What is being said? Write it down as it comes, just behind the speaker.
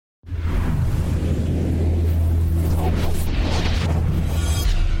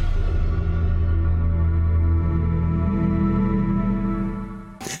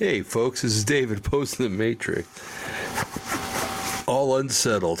Hey folks, this is David Post in the Matrix. All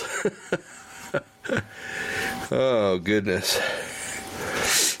unsettled. Oh goodness.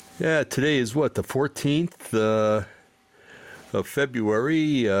 Yeah, today is what, the 14th of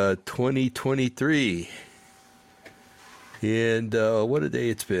February 2023. And what a day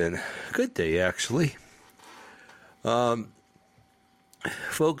it's been. Good day, actually.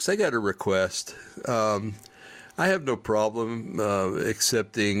 Folks, I got a request. I have no problem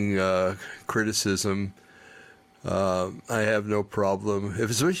accepting criticism. I have no problem,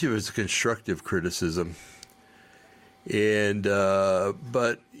 especially if it's constructive criticism. And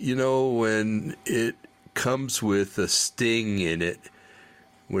but you know, when it comes with a sting in it,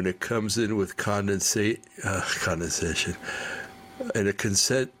 when it comes in with condensation and a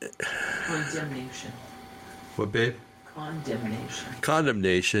condemnation. What, babe?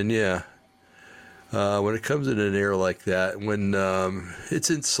 Condemnation, yeah. When it comes in an air like that, when it's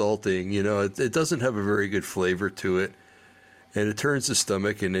insulting, you know, it doesn't have a very good flavor to it, and it turns the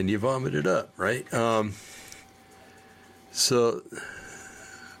stomach, and then you vomit it up, right? So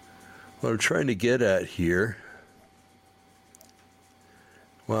what I'm trying to get at here,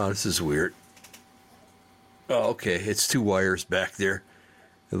 wow, this is weird. Oh, okay, it's two wires back there.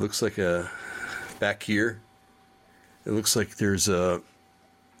 It looks like back here, it looks like there's an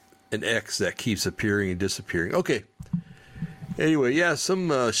X that keeps appearing and disappearing. Okay. Anyway, yeah, some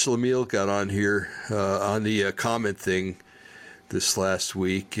schlemiel got on here on the comment thing this last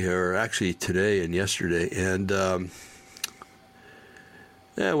week, or actually today and yesterday, and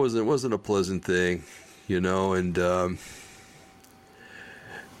it wasn't a pleasant thing, you know. And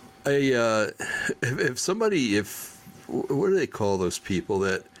what do they call those people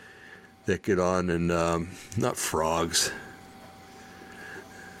that get on and not frogs?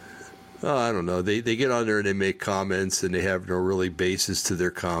 Oh, I don't know. They get on there and they make comments and they have no really basis to their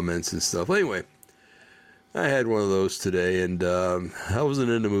comments and stuff. Anyway, I had one of those today, and I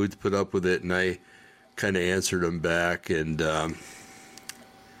wasn't in the mood to put up with it, and I kind of answered them back. And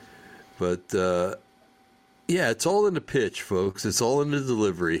but yeah, it's all in the pitch, folks. It's all in the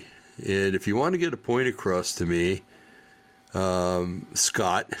delivery. And if you want to get a point across to me,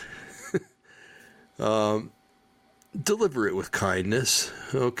 Scott, deliver it with kindness,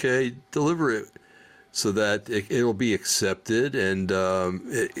 okay? Deliver it so that it'll be accepted, and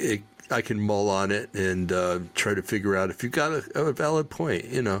I can mull on it and try to figure out if you've got a valid point,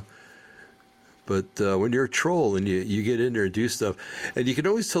 you know. But when you're a troll and you get in there and do stuff, and you can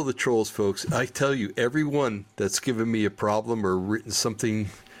always tell the trolls, folks, I tell you, everyone that's given me a problem or written something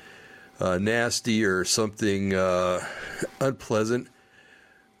nasty or something unpleasant,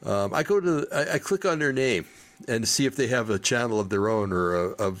 I click on their name and see if they have a channel of their own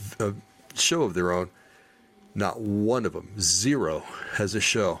or a show of their own. Not one of them, zero, has a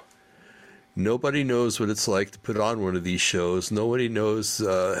show. Nobody knows what it's like to put on one of these shows. Nobody knows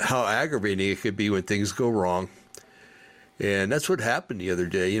how aggravating it could be when things go wrong. And that's what happened the other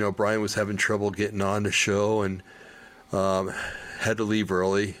day. You know, Brian was having trouble getting on the show and had to leave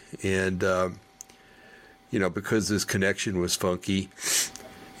early. And, you know, because his connection was funky.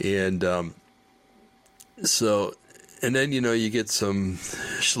 And so, and then, you know, you get some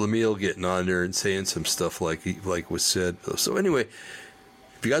schlemiel getting on there and saying some stuff like was said. So anyway,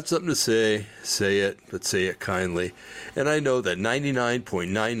 if you got something to say it, but say it kindly. And I know that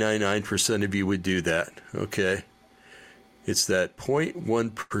 99.999% of you would do that, okay? It's that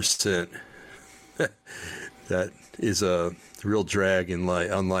 0.1% that is a real drag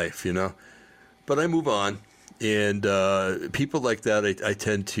on life, you know? But I move on. And people like that, I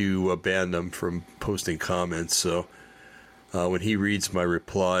tend to ban them from posting comments. So when he reads my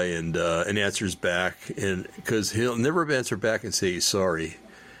reply and answers back, and because he'll never answer back and say he's sorry,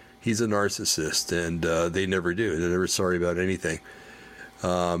 he's a narcissist, and they never do. They're never sorry about anything.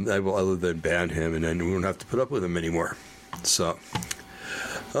 I will other than ban him, and then we won't have to put up with him anymore. So,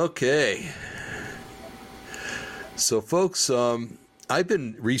 okay. So, folks, I've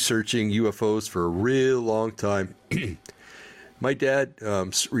been researching UFOs for a real long time. My dad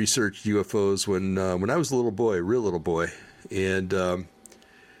researched UFOs when I was a little boy, a real little boy. And I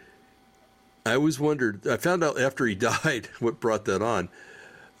always wondered, I found out after he died what brought that on.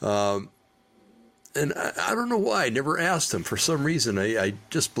 And I don't know why. I never asked him. For some reason, I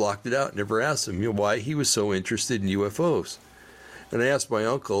just blocked it out, never asked him, you know, why he was so interested in UFOs. And I asked my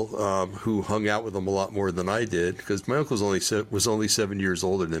uncle, who hung out with him a lot more than I did, because my uncle was only 7 years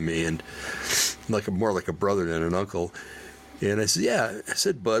older than me, and more like a brother than an uncle. And I said, yeah. I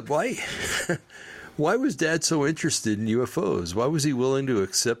said, Bud, why was Dad so interested in UFOs? Why was he willing to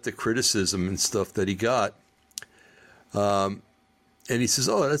accept the criticism and stuff that he got? And he says,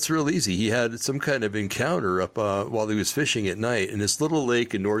 oh, that's real easy. He had some kind of encounter up while he was fishing at night in this little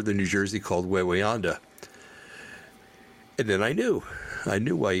lake in northern New Jersey called Wawayanda. And then I knew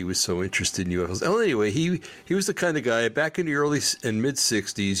why he was so interested in UFOs. Well, anyway, he was the kind of guy, back in the early and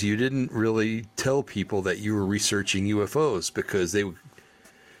mid-'60s, you didn't really tell people that you were researching UFOs because they would,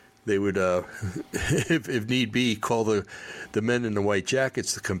 if need be, call the men in the white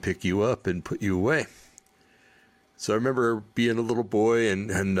jackets to come pick you up and put you away. So I remember being a little boy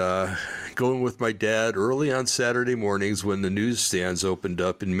and going with my dad early on Saturday mornings when the newsstands opened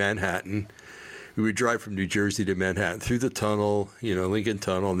up in Manhattan. We would drive from New Jersey to Manhattan through the tunnel, Lincoln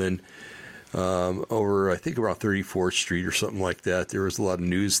Tunnel, and then over, I think, around 34th Street or something like that. There was a lot of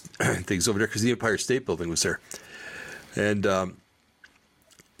news things over there because the Empire State Building was there. And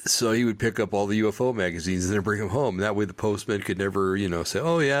so he would pick up all the UFO magazines and then bring them home. That way the postman could never, say,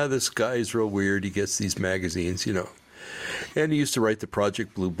 oh, yeah, this guy's real weird. He gets these magazines, And he used to write the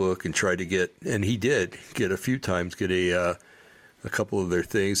Project Blue Book and try to get, and he did get a few times, get a couple of their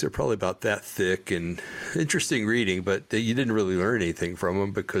things. They're probably about that thick and interesting reading, but you didn't really learn anything from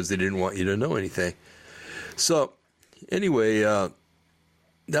them because they didn't want you to know anything. So anyway,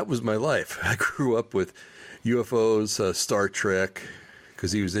 that was my life. I grew up with UFOs, Star Trek,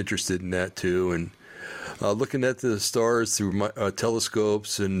 because he was interested in that too, and looking at the stars through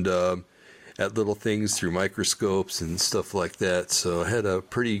telescopes and at little things through microscopes and stuff like that. So I had a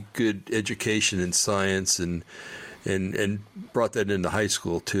pretty good education in science and brought that into high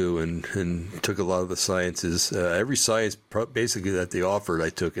school too, and took a lot of the sciences. Every science basically that they offered I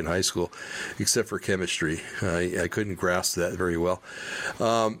took in high school, except for chemistry. I couldn't grasp that very well.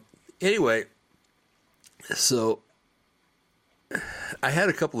 Anyway, so I had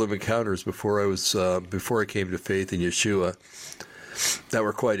a couple of encounters before I came to faith in Yeshua that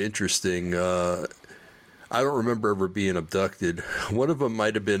were quite interesting. I don't remember ever being abducted. One of them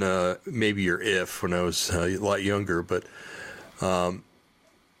might have been maybe or if when I was a lot younger, but I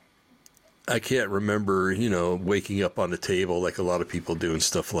can't remember, waking up on a table like a lot of people do and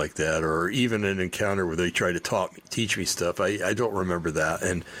stuff like that, or even an encounter where they try to teach me stuff. I don't remember that,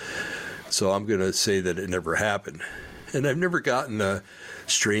 and so I'm going to say that it never happened. And I've never gotten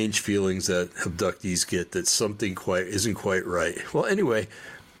strange feelings that abductees get that something isn't quite right. Well, anyway.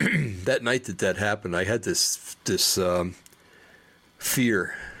 That night that happened, I had this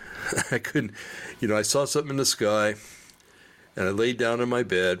fear. I couldn't, I saw something in the sky, and I laid down in my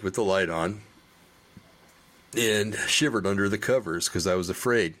bed with the light on and shivered under the covers because I was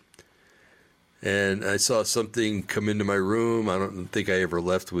afraid. And I saw something come into my room. I don't think I ever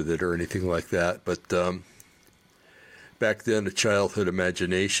left with it or anything like that, but back then, a childhood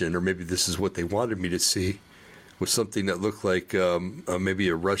imagination, or maybe this is what they wanted me to see, was something that looked like maybe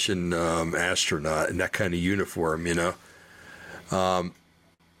a Russian astronaut in that kind of uniform,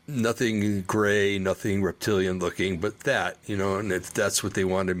 Nothing gray, nothing reptilian looking, but that, and if that's what they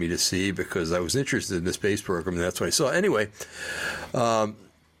wanted me to see because I was interested in the space program, and that's what I saw. Anyway, and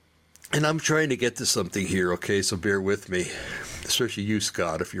I'm trying to get to something here, okay, so bear with me, especially you,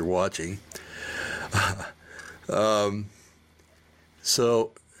 Scott, if you're watching.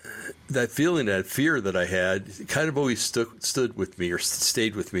 So that feeling, that fear that I had, kind of always stood with me or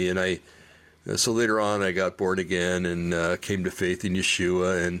stayed with me. And so later on, I got born again and came to faith in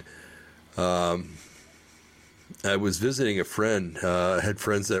Yeshua. And I was visiting a friend. I had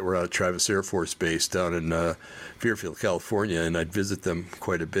friends that were out at Travis Air Force Base down in Fairfield, California, and I'd visit them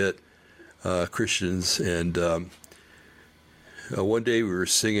quite a bit, Christians. And one day we were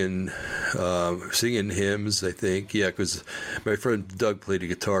singing hymns, I think. Yeah, because my friend Doug played a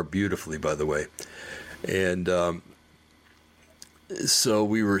guitar beautifully, by the way. And so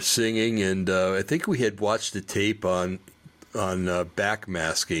we were singing, and I think we had watched a tape on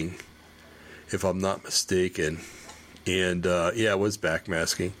backmasking, if I'm not mistaken. And yeah, it was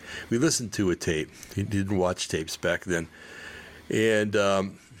backmasking. We listened to a tape. We didn't watch tapes back then. And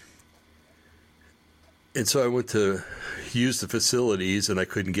so I went to use the facilities, and I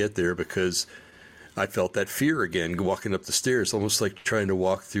couldn't get there because I felt that fear again, walking up the stairs, almost like trying to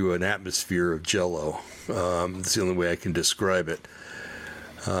walk through an atmosphere of Jell-O. That's the only way I can describe it.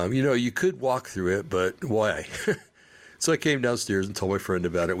 You could walk through it, but why? So I came downstairs and told my friend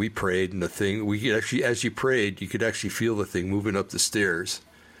about it. We prayed, and the thing, we could actually, as you prayed, you could actually feel the thing moving up the stairs.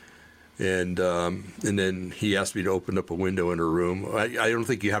 And then he asked me to open up a window in her room. I don't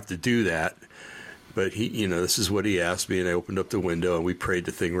think you have to do that. But he, this is what he asked me, and I opened up the window, and we prayed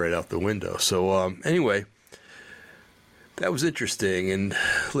the thing right out the window. So anyway, that was interesting. And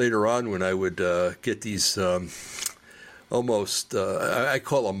later on, when I would get these almost, I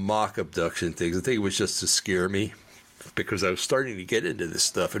call them mock abduction things. I think it was just to scare me. because I was starting to get into this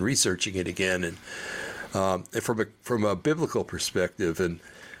stuff and researching it again, and from a biblical perspective, and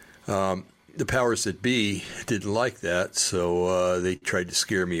the powers that be didn't like that, so they tried to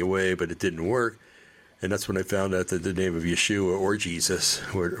scare me away, but it didn't work. And that's when I found out that the name of Yeshua, or Jesus,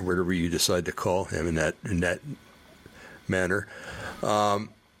 whatever you decide to call him in that manner,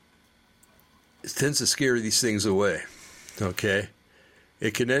 it tends to scare these things away. Okay,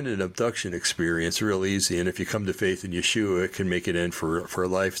 it can end an abduction experience real easy, and if you come to faith in Yeshua, it can make it end for a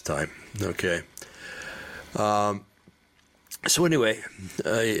lifetime. Okay. So anyway,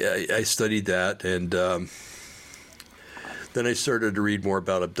 I studied that, and then I started to read more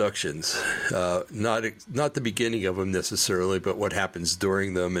about abductions. Not the beginning of them necessarily, but what happens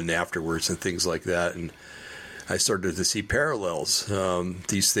during them and afterwards and things like that. And I started to see parallels.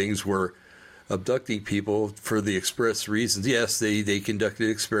 These things were abducting people for the express reasons. Yes, they conducted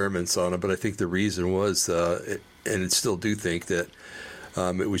experiments on them, but I think the reason was, and I still do think that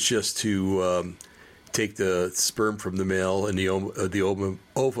it was just to take the sperm from the male and the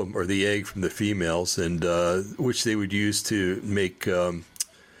ovum or the egg from the females, and which they would use to make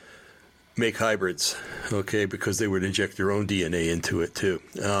hybrids, okay, because they would inject their own DNA into it too.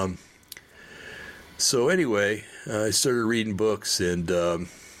 So anyway, I started reading books and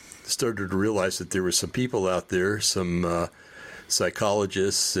started to realize that there were some people out there, some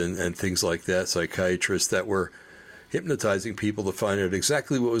psychologists and things like that, psychiatrists, that were hypnotizing people to find out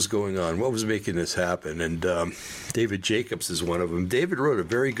exactly what was going on, what was making this happen. And David Jacobs is one of them. David wrote a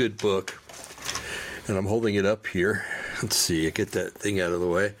very good book, and I'm holding it up here. Let's see, get that thing out of the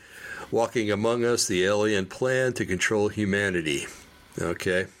way. Walking Among Us, the Alien Plan to Control Humanity.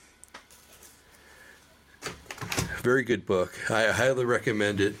 Okay. Very good book. I highly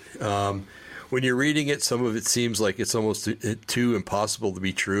recommend it. When you're reading it, some of it seems like it's almost too impossible to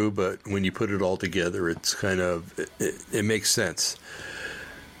be true, but when you put it all together, it's kind of, it makes sense.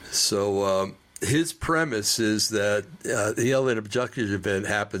 So his premise is that the alien abduction event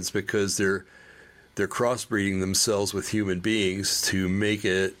happens because they're crossbreeding themselves with human beings to make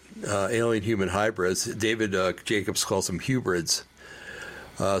it alien-human hybrids. David Jacobs calls them hybrids.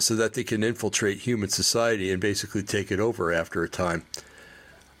 So that they can infiltrate human society and basically take it over after a time.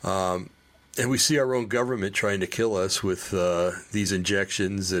 And we see our own government trying to kill us with these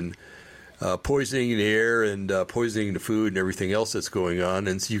injections and poisoning the air and poisoning the food and everything else that's going on.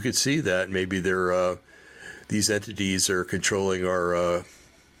 And so you could see that maybe these entities are controlling our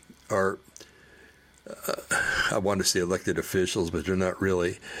I want to say elected officials, but they're not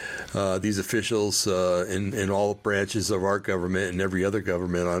really. These officials in all branches of our government and every other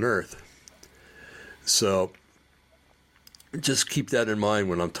government on earth. So just keep that in mind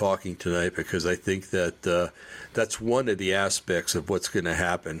when I'm talking tonight, because I think that that's one of the aspects of what's going to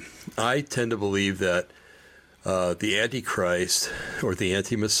happen. I tend to believe that the Antichrist, or the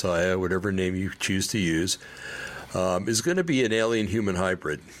Anti-Messiah, whatever name you choose to use, is going to be an alien-human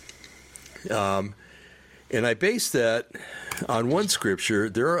hybrid. And I base that on one scripture.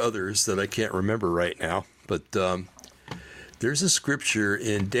 There are others that I can't remember right now, but there's a scripture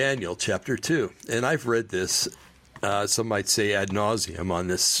in Daniel chapter 2, and I've read this, some might say ad nauseum on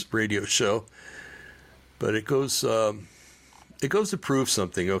this radio show, but it goes to prove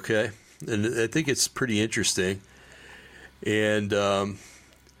something, okay? And I think it's pretty interesting. And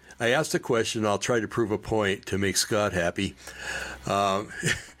I asked a question. I'll try to prove a point to make Scott happy.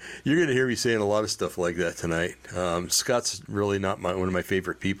 You're going to hear me saying a lot of stuff like that tonight. Scott's really not one of my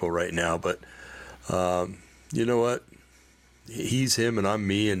favorite people right now, but you know what? He's him and I'm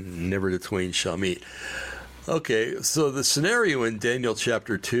me, and never the twain shall meet. Okay, so the scenario in Daniel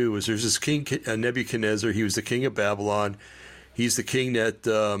chapter 2 is there's this king, Nebuchadnezzar. He was the king of Babylon. He's the king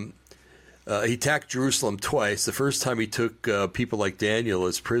that he attacked Jerusalem twice. The first time he took people like Daniel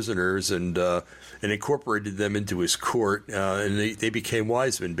as prisoners and incorporated them into his court, and they became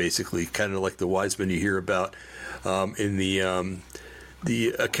wise men, basically, kind of like the wise men you hear about in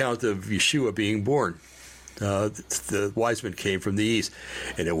the account of Yeshua being born. The wise men came from the east,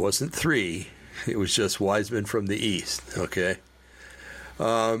 and it wasn't three. It was just wise men from the east, okay?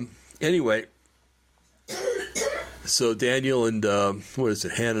 Anyway, so Daniel and,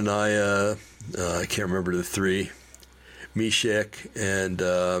 Hananiah, I can't remember the three, Meshach, and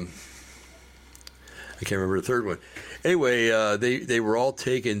I can't remember the third one. Anyway, they were all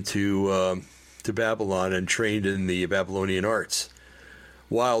taken to Babylon and trained in the Babylonian arts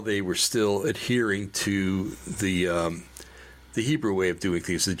while they were still adhering to the Hebrew way of doing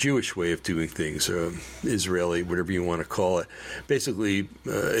things, the Jewish way of doing things, Israeli, whatever you want to call it. Basically,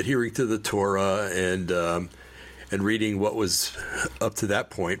 adhering to the Torah and reading what was up to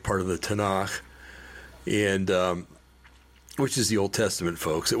that point part of the Tanakh, and which is the Old Testament,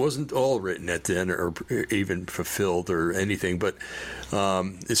 folks. It wasn't all written at then or even fulfilled or anything, but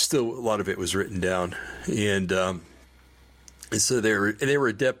it's still, a lot of it was written down. And so they were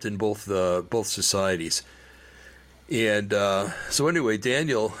adept in both societies. And so anyway,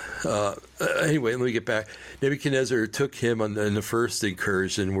 Daniel, let me get back. Nebuchadnezzar took him in the first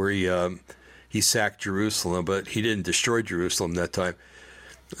incursion where he sacked Jerusalem, but he didn't destroy Jerusalem that time.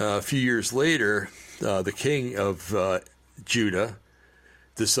 A few years later, the king of Judah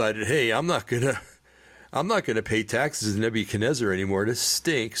decided, hey, I'm not gonna pay taxes to Nebuchadnezzar anymore. This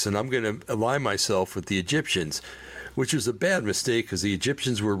stinks, and I'm gonna align myself with the Egyptians, which was a bad mistake because the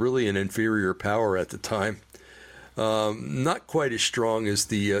Egyptians were really an inferior power at the time. Not quite as strong as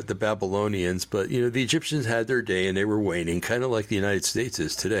the Babylonians, but the Egyptians had their day and they were waning, kind of like the United States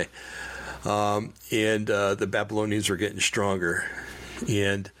is today. And the Babylonians were getting stronger,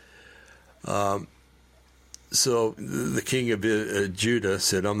 and so the king of Judah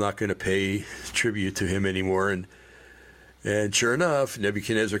said, "I'm not going to pay tribute to him anymore." And sure enough,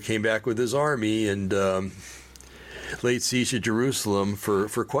 Nebuchadnezzar came back with his army and laid siege to Jerusalem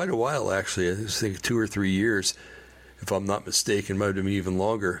for quite a while. Actually, I think 2 or 3 years. If I'm not mistaken, might have been even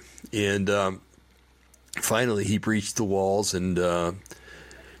longer. And finally, he breached the walls and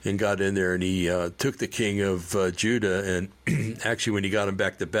got in there, and he took the king of Judah. And actually, when he got him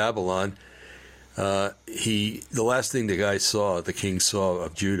back to Babylon, the last thing the king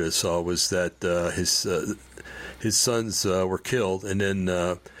of Judah saw was that his sons were killed, and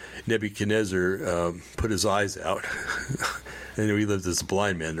then Nebuchadnezzar put his eyes out, and he lived as a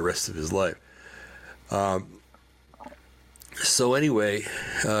blind man the rest of his life. So anyway,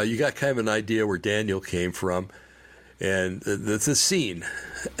 you got kind of an idea where Daniel came from, and the scene.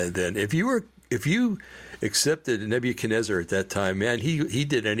 And then, if you accepted Nebuchadnezzar at that time, man, he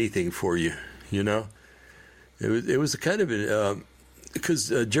did anything for you. It was a kind of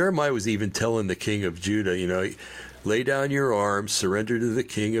because Jeremiah was even telling the king of Judah, lay down your arms, surrender to the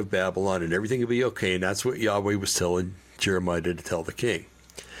king of Babylon, and everything will be okay. And that's what Yahweh was telling Jeremiah to tell the king.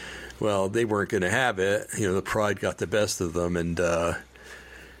 Well, they weren't going to have it. The pride got the best of them, and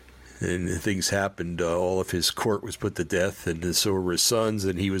things happened. All of his court was put to death, and so were his sons,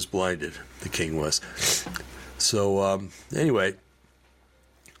 and he was blinded. The king was. So anyway,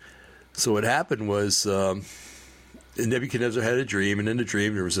 so what happened was Nebuchadnezzar had a dream, and in the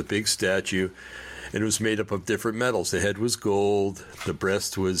dream there was a big statue, and it was made up of different metals. The head was gold, the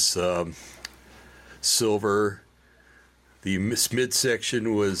breast was silver. The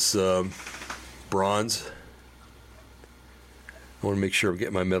midsection was bronze. I want to make sure I'm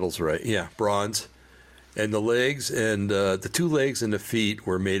getting my metals right. Yeah, bronze. And the legs and the 2 legs and the feet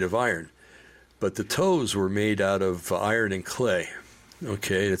were made of iron. But the toes were made out of iron and clay.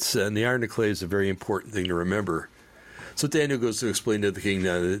 Okay, and the iron and clay is a very important thing to remember. So Daniel goes to explain to the king,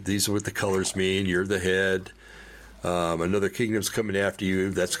 now these are what the colors mean. You're the head. Another kingdom's coming after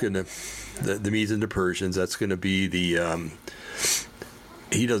you. That's going to, the Medes and the Persians, that's going to be the,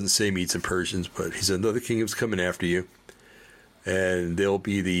 he doesn't say Medes and Persians, but he said another kingdom's coming after you. And they'll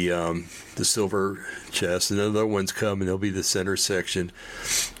be the silver chest. And another one's come, and they'll be the center section.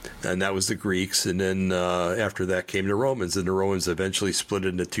 And that was the Greeks. And then after that came the Romans. And the Romans eventually split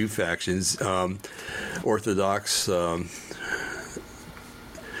into 2 factions. Orthodox, the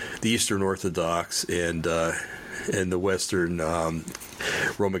Eastern Orthodox, and the Western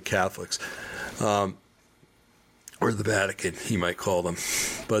Roman Catholics, or the Vatican, you might call them.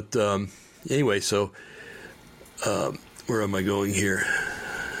 But anyway, so where am I going here?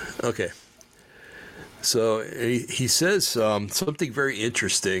 Okay. So he says something very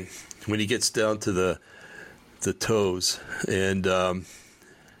interesting when he gets down to the toes, and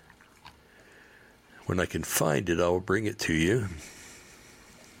when I can find it, I will bring it to you.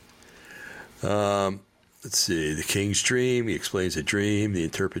 Let's see, the king's dream. He explains the dream, the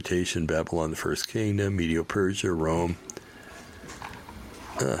interpretation, Babylon, the first kingdom, Medo-Persia, Rome.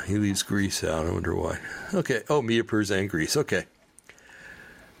 He leaves Greece out. I wonder why. Okay. Oh, Medo-Persia and Greece. Okay.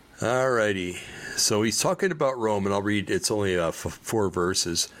 All righty. So he's talking about Rome, and I'll read. It's only 4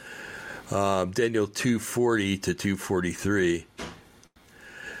 verses. Daniel 2:40 to 2:43.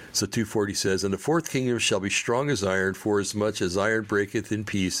 So 2:40 says, "And the 4th kingdom shall be strong as iron, forasmuch as iron breaketh in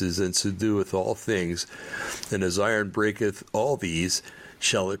pieces, and subdueth all things. And as iron breaketh all these,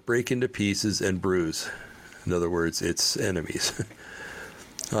 shall it break into pieces and bruise." In other words, its enemies.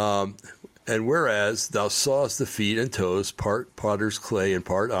 "And whereas thou sawest the feet and toes, part potter's clay and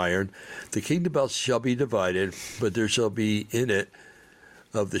part iron, the kingdom shall be divided, but there shall be in it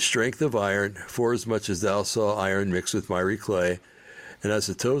of the strength of iron, forasmuch as thou saw iron mixed with miry clay. And as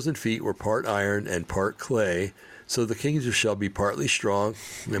the toes and feet were part iron and part clay, so the kings shall be partly strong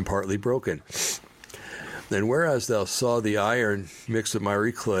and partly broken. Then whereas thou saw the iron mixed with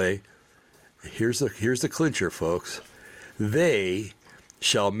miry clay, here's the clincher, folks. They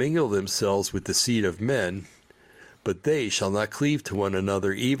shall mingle themselves with the seed of men, but they shall not cleave to one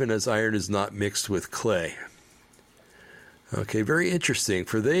another, even as iron is not mixed with clay. Okay, very interesting.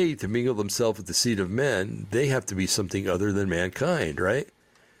 For they to mingle themselves with the seed of men, they have to be something other than mankind, right?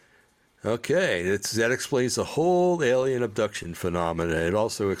 Okay, that explains the whole alien abduction phenomena. It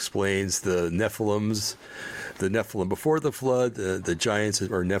also explains the Nephilim before the flood, the giants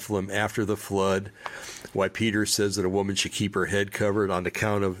or Nephilim after the flood, why Peter says that a woman should keep her head covered on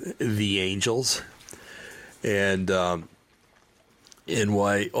account of the angels, and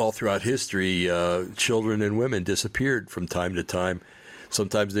why all throughout history children and women disappeared from time to time.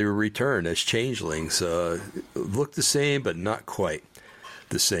 Sometimes they were returned as changelings. Look the same, but not quite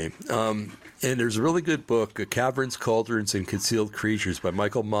the same. And there's a really good book, Caverns, Cauldrons, and Concealed Creatures by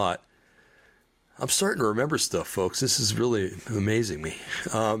Michael Mott. I'm starting to remember stuff, folks. This is really amazing me.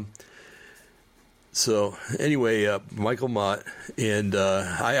 So anyway, Michael Mott, and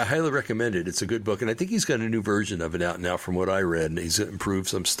I highly recommend it. It's a good book, and I think he's got a new version of it out now from what I read, and he's improved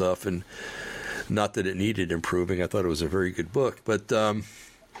some stuff, and not that it needed improving. I thought it was a very good book. But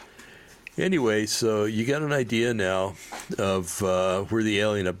anyway, so you got an idea now of where the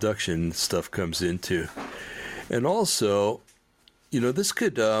alien abduction stuff comes into. And also, this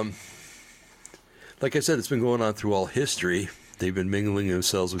could, like I said, it's been going on through all history. They've been mingling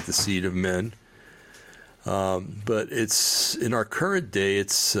themselves with the seed of men. But it's in our current day,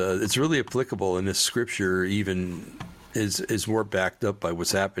 it's really applicable, and this scripture even is more backed up by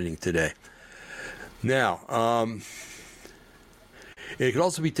what's happening today. Now, it could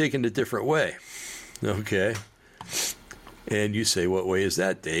also be taken a different way, okay? And you say, what way is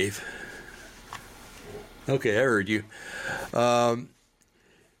that, Dave? Okay, I heard you.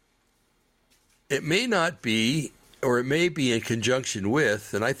 It may not be, or it may be in conjunction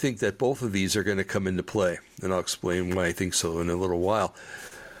with, and I think that both of these are going to come into play, and I'll explain why I think so in a little while.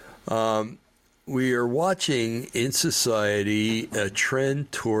 We are watching in society a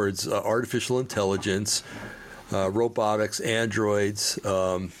trend towards artificial intelligence, robotics, androids,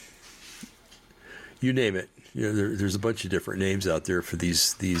 you name it. There's a bunch of different names out there for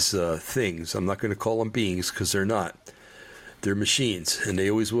these things. I'm not going to call them beings because they're not. They're machines, and they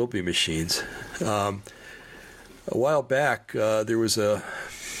always will be machines. A while back, there was an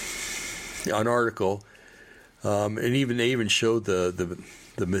article, and they even showed the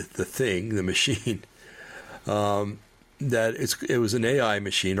thing, the machine, that it was an AI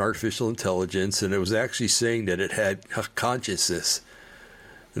machine, artificial intelligence, and it was actually saying that it had a consciousness.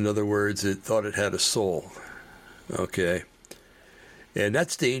 In other words, it thought it had a soul. Okay. And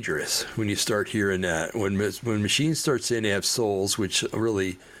that's dangerous when you start hearing that. When machines start saying they have souls, which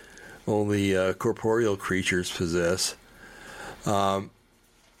really only corporeal creatures possess,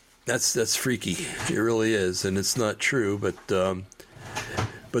 that's freaky. It really is, and it's not true. But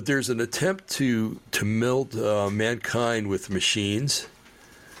there's an attempt to meld mankind with machines.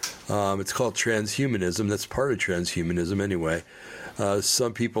 It's called transhumanism. That's part of transhumanism anyway.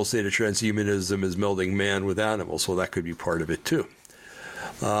 Some people say that transhumanism is melding man with animals, so that could be part of it too.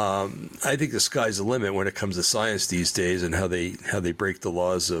 I think the sky's the limit when it comes to science these days and how they break the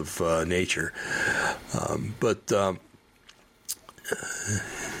laws of nature. But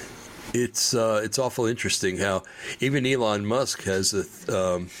it's awful interesting how even Elon Musk has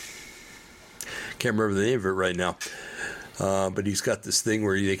can't remember the name of it right now. But he's got this thing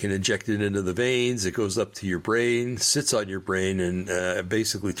where they can inject it into the veins. It goes up to your brain, sits on your brain, and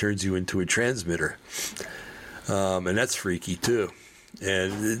basically turns you into a transmitter. And that's freaky too.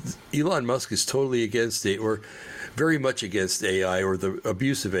 And Elon Musk is totally against it, or very much against AI or the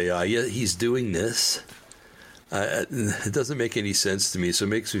abuse of AI. Yet he's doing this. It doesn't make any sense to me. So it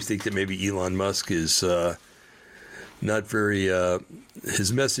makes me think that maybe Elon Musk is not very.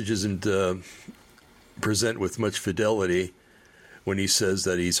 His message isn't present with much fidelity when he says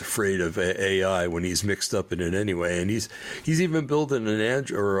that he's afraid of AI when he's mixed up in it anyway. And he's even building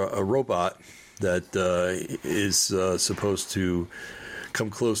a robot that is supposed to come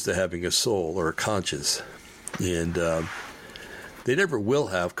close to having a soul or a conscience, and they never will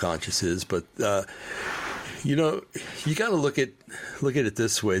have consciences. But you got to look at it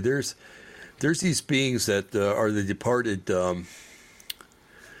this way. There's these beings that are the departed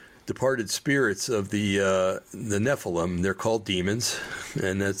spirits of the Nephilim. They're called demons,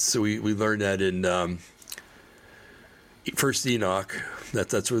 and we learned that in First Enoch.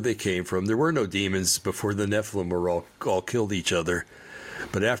 That's where they came from. There were no demons before the Nephilim were all killed each other.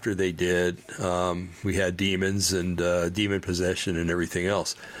 But after they did, we had demons and demon possession and everything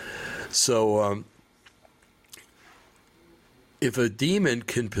else. So if a demon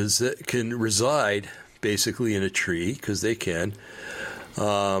can reside basically in a tree, because they can,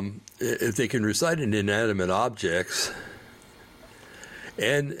 if they can reside in inanimate objects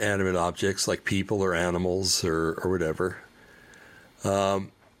and animate objects like people or animals or whatever,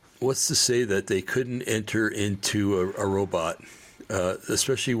 what's to say that they couldn't enter into a robot,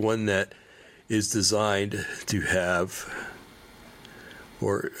 especially one that is designed to have,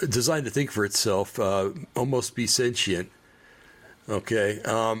 or designed to think for itself, almost be sentient? Okay,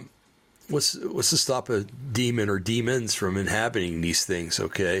 what's to stop a demon or demons from inhabiting these things?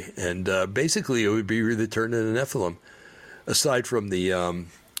 Okay, and basically it would be the turn of the Nephilim, aside from the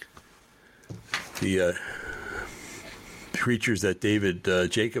creatures that David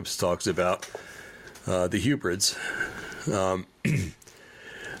Jacobs talks about, the hybrids.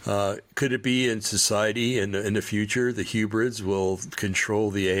 Could it be in society in the future the hybrids will control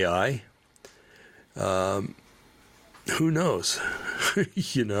the AI? Who knows?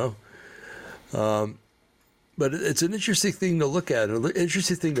 You know? But it's an interesting thing to look at, an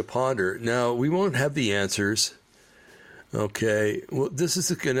interesting thing to ponder. Now, we won't have the answers. Okay? Well, this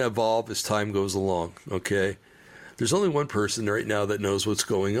is going to evolve as time goes along. Okay? There's only one person right now that knows what's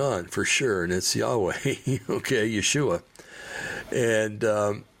going on, for sure, and it's Yahweh. Okay? Yeshua. And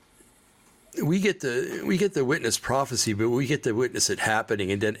we get to witness prophecy, but we get to witness it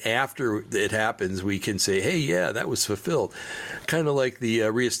happening, and then after it happens, we can say, "Hey, yeah, that was fulfilled." Kind of like the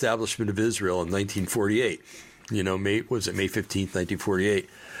reestablishment of Israel in 1948. You know, May 15th, 1948.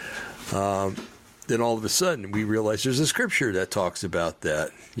 Then all of a sudden, we realize there's a scripture that talks about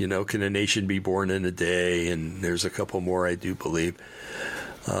that. You know, can a nation be born in a day? And there's a couple more, I do believe.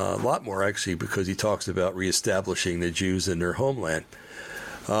 A lot more, actually, because he talks about reestablishing the Jews in their homeland.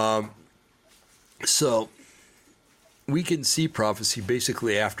 So we can see prophecy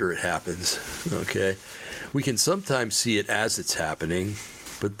basically after it happens, okay? We can sometimes see it as it's happening,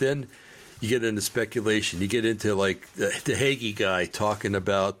 but then you get into speculation. You get into, like, the Hagee guy talking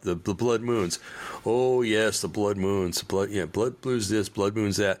about the blood moons. Oh, yes, the blood moons. Blood moons this, blood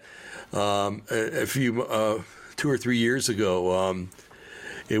moons that. A few, 2 or 3 years ago,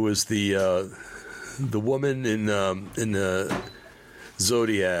 it was the woman in the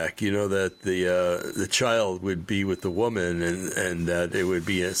Zodiac, you know, that the child would be with the woman, and that it would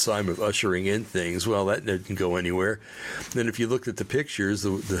be a sign of ushering in things. Well, that didn't go anywhere. Then, if you looked at the pictures,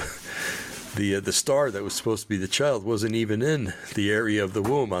 the star that was supposed to be the child wasn't even in the area of the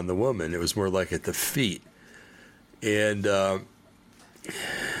womb on the woman. It was more like at the feet. And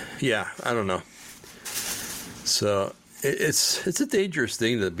yeah, I don't know. So it's a dangerous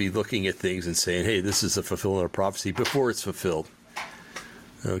thing to be looking at things and saying, "Hey, this is a fulfillment of prophecy," before it's fulfilled.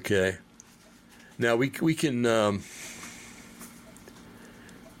 Okay. Now we can.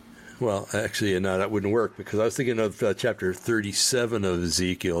 Well, actually, no, that wouldn't work, because I was thinking of chapter 37 of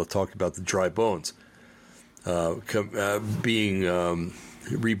Ezekiel. It talked about the dry bones being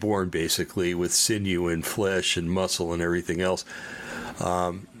reborn, basically, with sinew and flesh and muscle and everything else.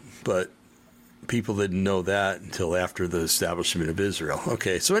 But people didn't know that until after the establishment of Israel.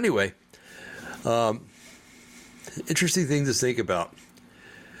 Okay, so anyway, interesting thing to think about.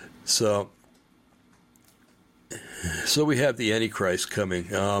 So we have the Antichrist coming.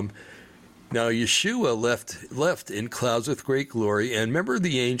 Now Yeshua left in clouds with great glory. And remember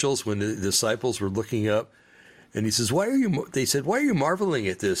the angels when the disciples were looking up, and he says, They said, "Why are you marveling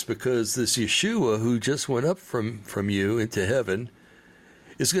at this? Because this Yeshua who just went up from you into heaven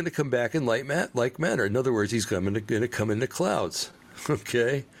is going to come back in like manner." In other words, he's going to come in the clouds.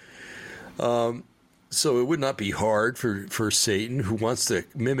 Okay. So it would not be hard for Satan, who wants to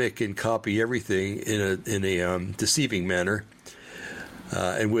mimic and copy everything in a deceiving manner,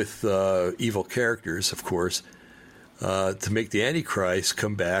 and with evil characters, of course, to make the Antichrist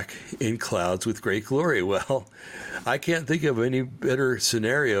come back in clouds with great glory. Well, I can't think of any better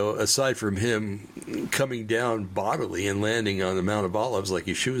scenario aside from him coming down bodily and landing on the Mount of Olives like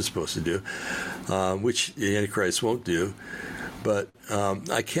Yeshua is supposed to do, which the Antichrist won't do. But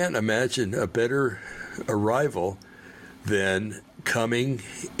I can't imagine a better arrival than coming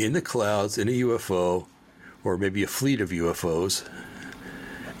in the clouds in a UFO, or maybe a fleet of UFOs,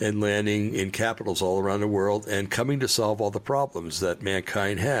 and landing in capitals all around the world and coming to solve all the problems that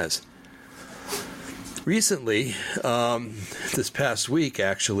mankind has. Recently, this past week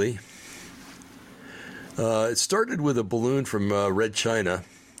actually, it started with a balloon from Red China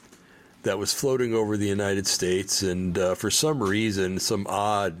that was floating over the United States, and for some reason, some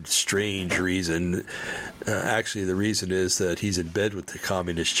odd, strange reason, actually the reason is that he's in bed with the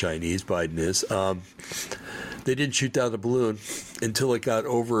communist Chinese, Biden is, they didn't shoot down the balloon until it got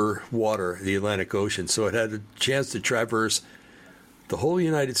over water, the Atlantic Ocean, so it had a chance to traverse the whole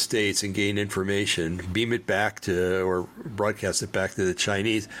United States and gain information, beam it back to, or broadcast it back to the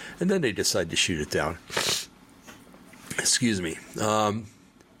Chinese, and then they decide to shoot it down. Excuse me.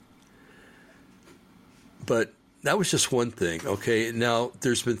 But that was just one thing, okay? Now,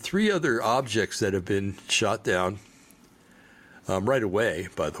 there's been 3 other objects that have been shot down right away,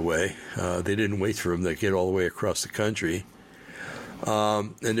 by the way. They didn't wait for them to get all the way across the country.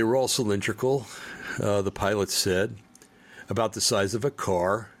 And they were all cylindrical, the pilot said, about the size of a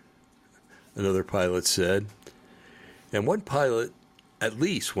car, another pilot said. And one pilot, at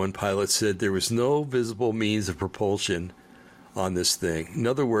least one pilot, said there was no visible means of propulsion on this thing. In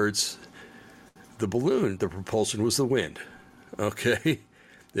other words, the balloon, the propulsion was the wind, okay?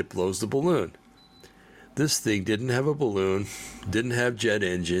 It blows the balloon. This thing didn't have a balloon, didn't have jet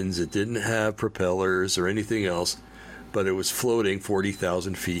engines, it didn't have propellers or anything else, but it was floating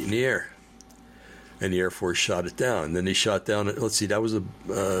 40,000 feet in the air. And the Air Force shot it down. And then they shot down, let's see, that was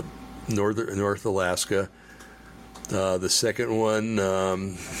North Alaska. The second one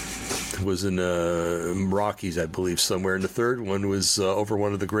was in Rockies, I believe, somewhere. And the third one was over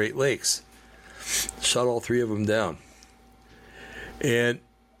one of the Great Lakes. Shot all 3 of them down. And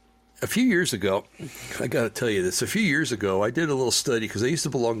a few years ago, I got to tell you this, a few years ago, I did a little study because I used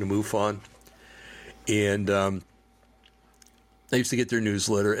to belong to MUFON. And I used to get their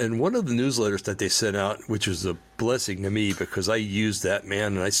newsletter. And one of the newsletters that they sent out, which was a blessing to me because I used that,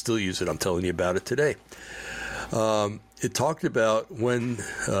 man, and I still use it. I'm telling you about it today. It talked about when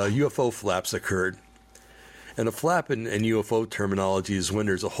UFO flaps occurred. And a flap in UFO terminology is when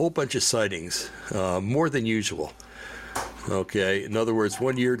there's a whole bunch of sightings, more than usual. Okay, in other words,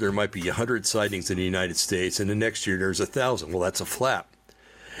 one year there might be 100 sightings in the United States, and the next year there's 1,000. Well, that's a flap.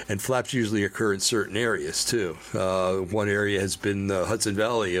 And flaps usually occur in certain areas, too. One area has been the Hudson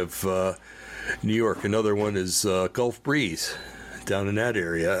Valley of New York. Another one is Gulf Breeze, down in that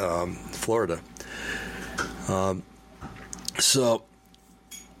area, Florida. So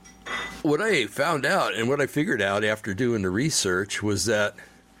what I found out and what I figured out after doing the research was that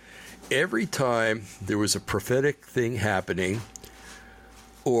every time there was a prophetic thing happening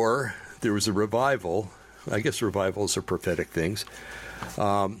or there was a revival, I guess revivals are prophetic things,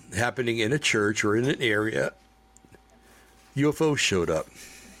 happening in a church or in an area, UFOs showed up.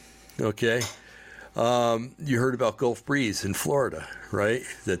 Okay? You heard about Gulf Breeze in Florida, right?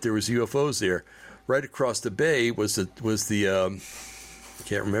 That there was UFOs there. Right across the bay was the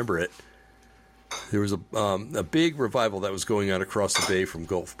can't remember it. There was a big revival that was going on across the bay from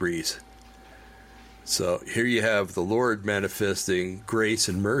Gulf Breeze. So here you have the Lord manifesting grace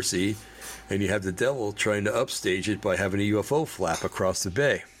and mercy, and you have the devil trying to upstage it by having a UFO flap across the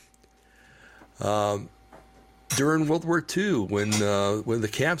bay. During World War II, when the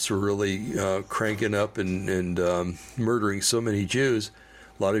camps were really cranking up and murdering so many Jews,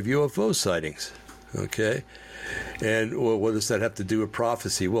 a lot of UFO sightings. Okay, and well, what does that have to do with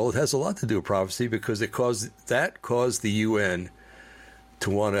prophecy? Well, it has a lot to do with prophecy because it caused the UN to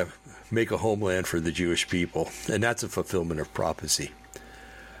want to make a homeland for the Jewish people, and that's a fulfillment of prophecy.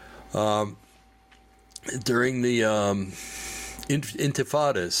 During the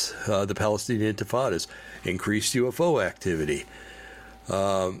intifadas, the Palestinian intifadas, increased UFO activity.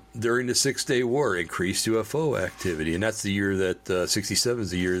 During the 6-Day War, increased UFO activity, and that's the year that 67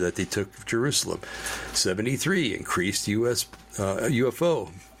 is the year that they took Jerusalem. 73 increased U.S. UFO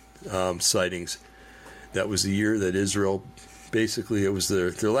sightings. That was the year that Israel, basically, it was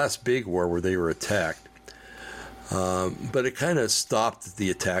their last big war where they were attacked. But it kind of stopped the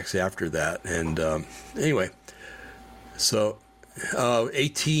attacks after that. And anyway, so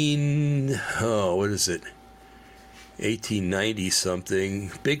 1890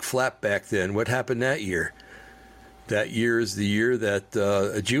 something, big flap back then. What happened that year? That year is the year that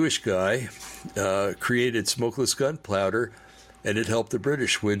a Jewish guy created smokeless gunpowder, and it helped the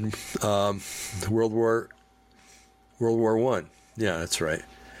British win World War I. Yeah, that's right.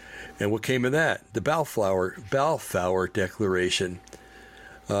 And what came of that? The Balfour Declaration,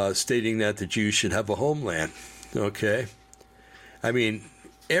 stating that the Jews should have a homeland. Okay, I mean,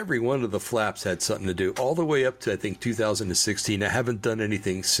 every one of the flaps had something to do, all the way up to, I think, 2016. I haven't done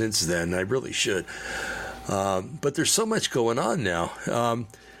anything since then. I really should. But there's so much going on now.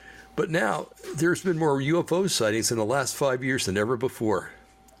 But now there's been more UFO sightings in the last 5 years than ever before.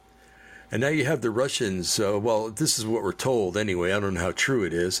 And now you have the Russians. Well, this is what we're told anyway. I don't know how true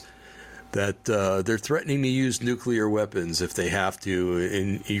it is. that they're threatening to use nuclear weapons if they have to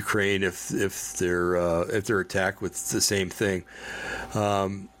in Ukraine if they're attacked with the same thing.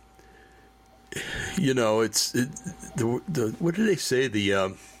 What did they say?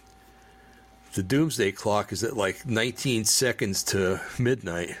 The doomsday clock is at like 19 seconds to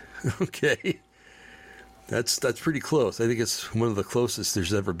midnight. Okay. That's pretty close. I think it's one of the closest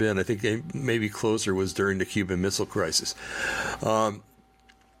there's ever been. I think maybe closer was during the Cuban Missile Crisis.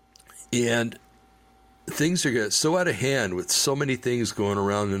 And things are so out of hand with so many things going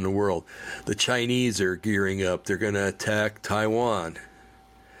around in the world. The Chinese are gearing up. They're going to attack Taiwan.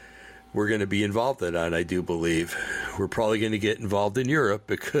 We're going to be involved in that, I do believe. We're probably going to get involved in Europe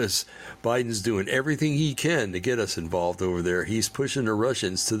because Biden's doing everything he can to get us involved over there. He's pushing the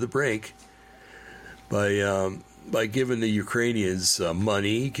Russians to the brink by giving the Ukrainians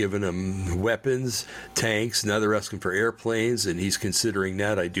money, giving them weapons, tanks. Now they're asking for airplanes, and he's considering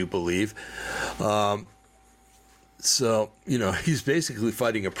that, I do believe. So, he's basically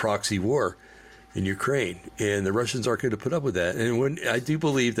fighting a proxy war in Ukraine, and the Russians aren't going to put up with that. And I do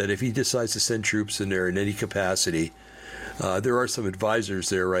believe that if he decides to send troops in there in any capacity, there are some advisors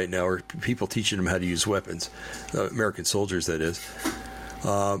there right now, or people teaching them how to use weapons, American soldiers, that is.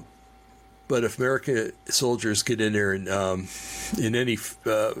 But if American soldiers get in there and in any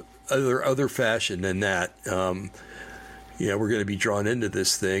other fashion than that, we're going to be drawn into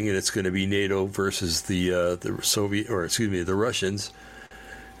this thing, and it's going to be NATO versus the Russians.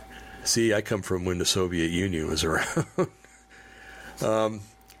 See, I come from when the Soviet Union was around.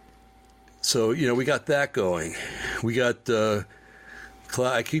 So, we got that going. We got,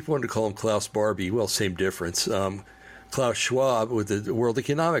 I keep wanting to call him Klaus Barbie. Well, same difference. Klaus Schwab with the World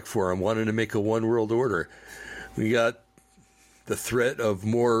Economic Forum wanting to make a one world order. We got the threat of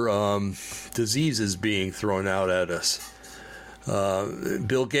more diseases being thrown out at us.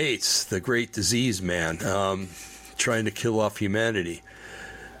 Bill Gates, the great disease man, trying to kill off humanity.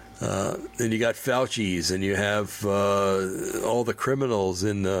 And you got Fauci's, and you have all the criminals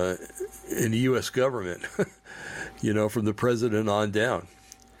in the U.S. government, from the president on down.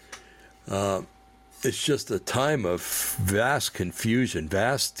 It's just a time of vast confusion,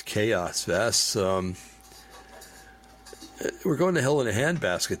 vast chaos, we're going to hell in a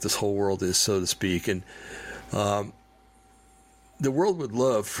handbasket, this whole world is, so to speak. And the world would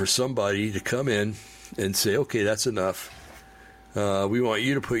love for somebody to come in and say, okay, that's enough. We want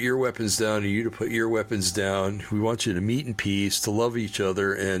you to put your weapons down and you to put your weapons down. We want you to meet in peace, to love each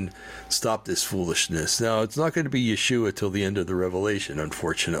other, and stop this foolishness. Now, it's not going to be Yeshua till the end of the Revelation,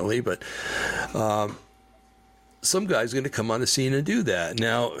 unfortunately, but some guy's going to come on the scene and do that.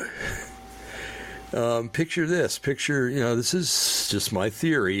 Now, picture this. This is just my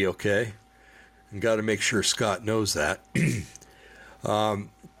theory, okay? And got to make sure Scott knows that.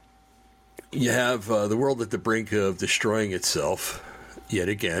 You have the world at the brink of destroying itself yet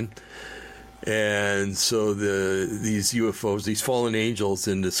again. And so these UFOs, these fallen angels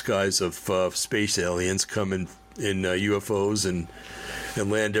in disguise of space aliens come in UFOs and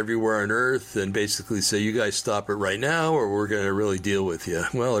land everywhere on Earth and basically say, you guys stop it right now or we're going to really deal with you.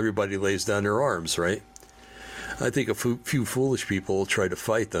 Well, everybody lays down their arms, right? I think a few foolish people will try to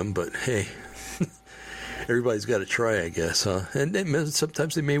fight them, but hey, everybody's got to try, I guess, huh? And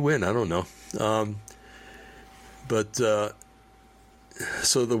sometimes they may win. I don't know.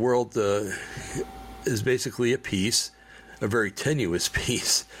 So the world is basically at peace, a very tenuous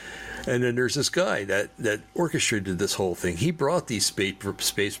peace. And then there's this guy that orchestrated this whole thing. He brought these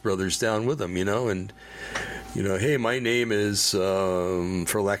space brothers down with him, and, hey, my name is,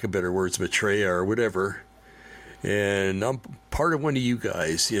 for lack of better words, Maitreya or whatever. And I'm part of one of you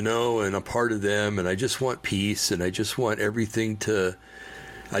guys, and I'm part of them, and I just want peace, and I just want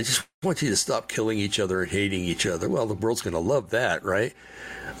I just want you to stop killing each other and hating each other. Well, the world's going to love that, right?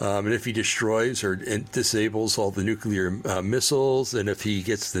 And if he destroys or disables all the nuclear missiles, and if he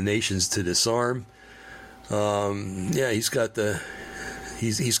gets the nations to disarm, he's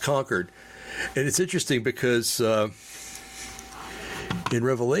conquered. And it's interesting because in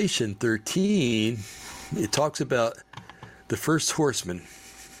Revelation 13, it talks about the first horseman.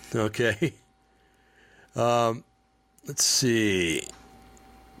 Okay. Let's see.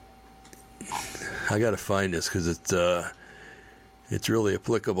 I got to find this because it's really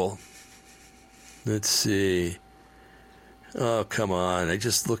applicable. Let's see. Oh, come on. I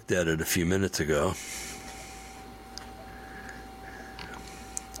just looked at it a few minutes ago.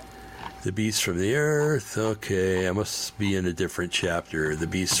 The beast from the earth. Okay, I must be in a different chapter. The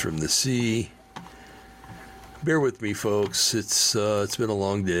beast from the sea. Bear with me, folks. It's been a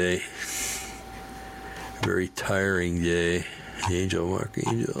long day. Very tiring day. Angel,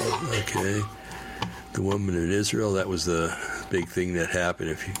 Archangel, okay. The woman in Israel, that was the big thing that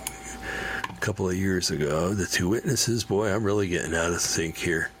happened a couple of years ago. The two witnesses, boy, I'm really getting out of sync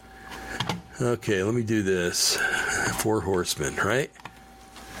here. Okay, let me do this. 4 horsemen, right?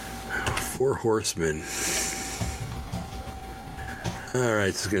 4 horsemen. All right,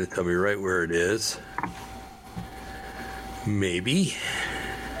 this is going to tell me right where it is. Maybe.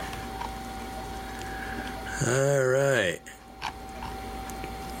 All right.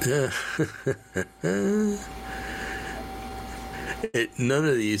 None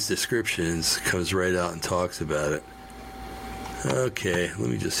of these descriptions comes right out and talks about it. Okay, let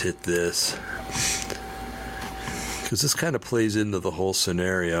me just hit this, because this kind of plays into the whole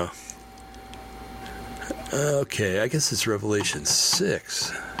scenario. Okay, I guess it's Revelation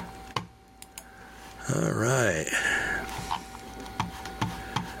 6. All right.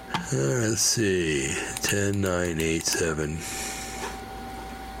 Let's see. 10, 9, 8, 7.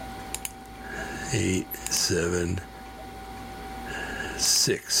 8, 7,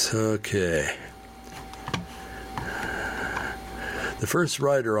 6. Okay. The first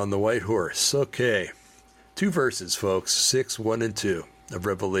rider on the white horse. Okay. 2 verses, folks. 6, 1, and 2 of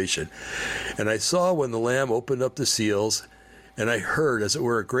Revelation. And I saw when the Lamb opened up the seals, and I heard, as it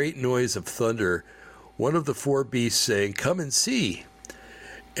were, a great noise of thunder, one of the 4 beasts saying, "Come and see."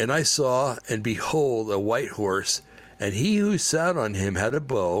 And I saw, and behold, a white horse, and he who sat on him had a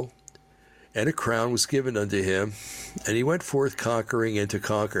bow, and a crown was given unto him, and he went forth conquering and to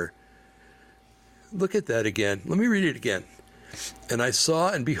conquer. Look at that again. Let me read it again. And I saw,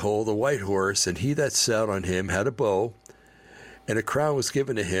 and behold, a white horse, and he that sat on him had a bow, and a crown was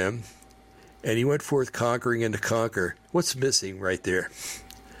given to him, and he went forth conquering and to conquer. What's missing right there?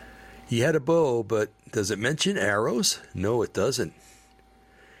 He had a bow, but does it mention arrows? No, it doesn't.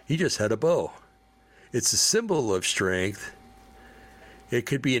 He just had a bow. It's a symbol of strength. It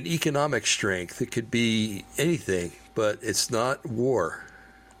could be an economic strength. It could be anything, but it's not war.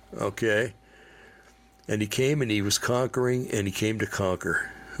 Okay? And he came and he was conquering, and he came to conquer.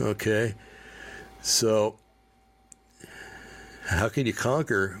 Okay? So, how can you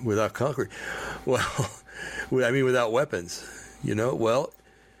conquer without conquering? Well, I mean, without weapons. You know, well,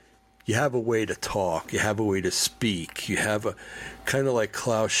 you have a way to talk. You have a way to speak. You have a kind of like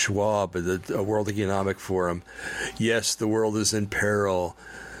Klaus Schwab at the World Economic Forum. Yes, the world is in peril.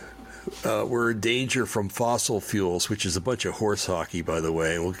 We're in danger from fossil fuels, which is a bunch of horse hockey, by the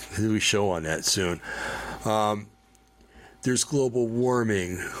way. We'll do a show on that soon. There's global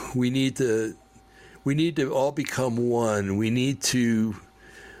warming. We need to all become one. We need to,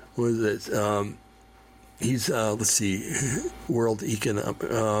 what is it? Let's see, World Economic,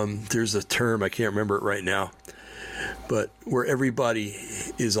 there's a term, I can't remember it right now, but where everybody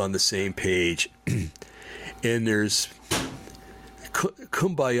is on the same page. And there's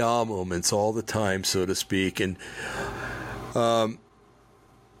kumbaya moments all the time, so to speak. And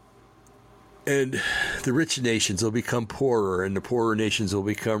the rich nations will become poorer, and the poorer nations will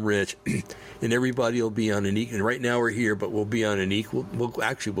become rich, and everybody will be on an equal. And right now we're here, but we'll be on an equal. We'll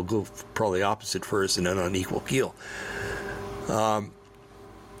go probably opposite first, and then on equal keel.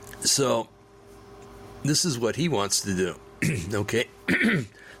 So this is what he wants to do. Okay,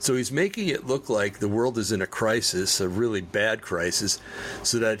 so he's making it look like the world is in a crisis, a really bad crisis,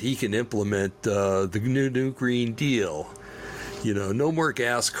 so that he can implement the new Green Deal. You know, no more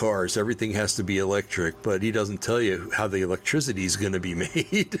gas cars. Everything has to be electric. But he doesn't tell you how the electricity is going to be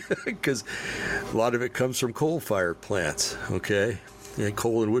made, because a lot of it comes from coal-fired plants, okay, and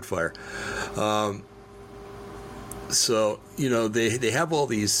coal and wood fire. So, you know, they have all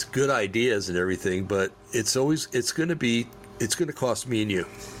these good ideas and everything, but it's going to cost me and you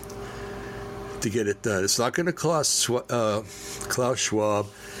to get it done. It's not going to cost Klaus Schwab.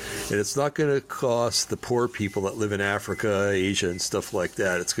 And it's not going to cost the poor people that live in Africa, Asia, and stuff like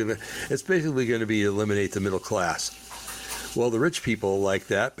that. It's basically going to be eliminate the middle class. Well, the rich people like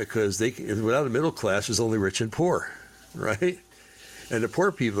that because without a middle class, there's only rich and poor, right? And the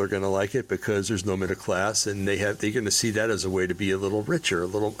poor people are going to like it because there's no middle class, and they're going to see that as a way to be a little richer,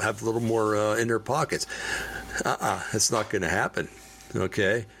 have a little more in their pockets. It's not going to happen.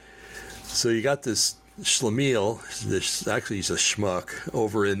 Okay, so you got this Schlemiel, actually he's a schmuck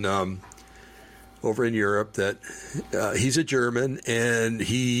over in Europe. That he's a German, and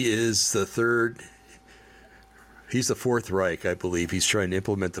he is he's the Fourth Reich, I believe. He's trying to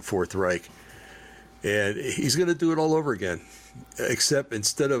implement the Fourth Reich, and he's going to do it all over again, except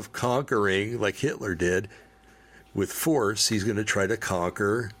instead of conquering like Hitler did with force, he's going to try to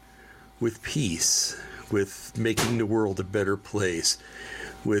conquer with peace, with making the world a better place.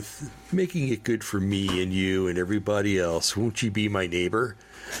 with making it good for me and you and everybody else. Won't you be my neighbor?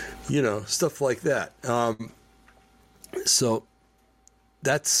 Stuff like that. So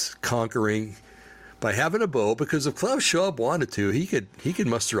that's conquering by having a bow, because if Klaus Schwab wanted to, he could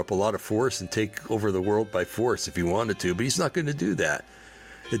muster up a lot of force and take over the world by force if he wanted to, but he's not going to do that.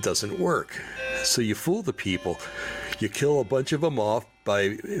 It doesn't work. So you fool the people. You kill a bunch of them off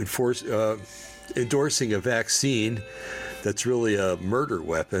by endorsing a vaccine that's really a murder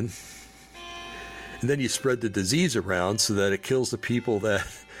weapon. And then you spread the disease around so that it kills the people that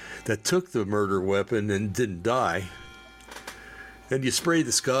took the murder weapon and didn't die. And you spray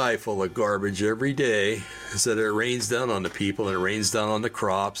the sky full of garbage every day so that it rains down on the people and it rains down on the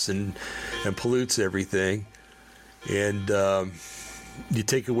crops and pollutes everything. And you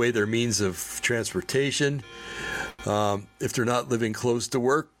take away their means of transportation. If they're not living close to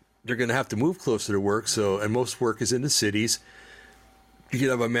work, they're going to have to move closer to work. And most work is in the cities. You can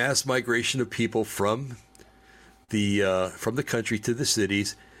have a mass migration of people from the country to the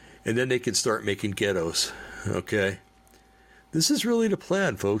cities, and then they can start making ghettos. Okay, this is really the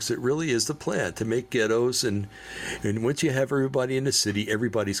plan, folks. It really is the plan to make ghettos, and once you have everybody in the city,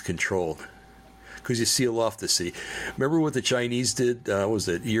 everybody's controlled because you seal off the city. Remember what the Chinese did? Was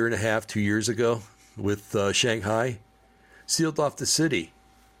it a year and a half, 2 years ago with Shanghai? Sealed off the city.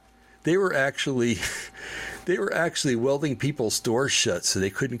 They were actually welding people's doors shut so they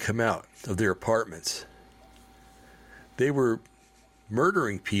couldn't come out of their apartments. They were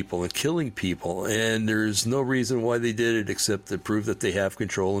murdering people and killing people, and there's no reason why they did it except to prove that they have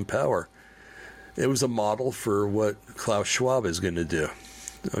control and power. It was a model for what Klaus Schwab is going to do.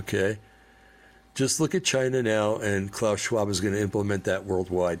 Okay? Just look at China now, and Klaus Schwab is going to implement that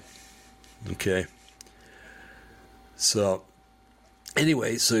worldwide. Okay? So,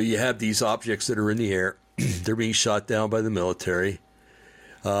 anyway, so you have these objects that are in the air. They're being shot down by the military.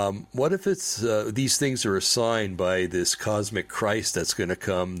 What if it's these things are assigned by this cosmic Christ that's going to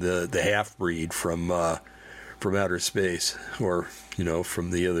come, the half-breed from outer space, or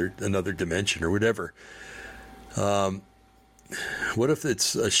from another dimension or whatever? What if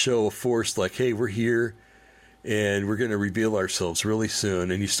it's a show of force, like, hey, we're here and we're going to reveal ourselves really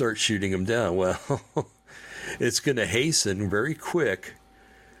soon, and you start shooting them down? Well, it's going to hasten very quick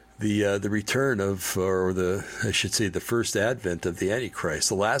the return of, the first advent of the Antichrist,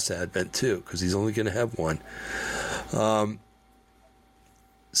 the last advent too, because he's only going to have one.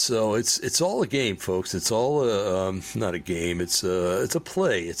 So it's all a game, folks. It's all not a game. It's a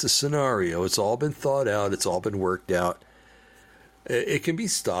play. It's a scenario. It's all been thought out. It's all been worked out. It can be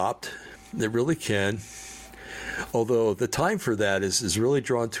stopped. It really can. Although the time for that is really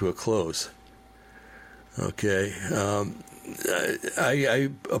drawn to a close. Okay. I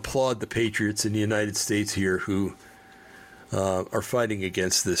applaud the patriots in the United States here who are fighting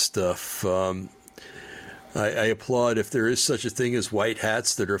against this stuff. I applaud, if there is such a thing as white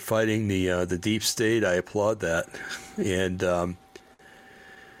hats that are fighting the deep state. I applaud that, and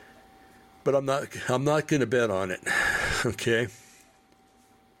but I'm not going to bet on it. Okay,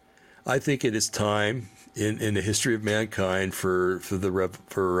 I think it is time in the history of mankind for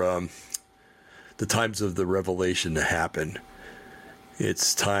the times of the revelation to happen.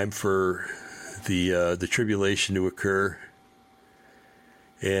 It's time for the tribulation to occur,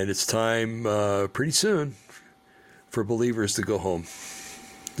 and it's time pretty soon for believers to go home.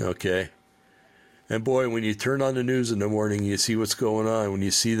 Okay, and boy, when you turn on the news in the morning, you see what's going on. When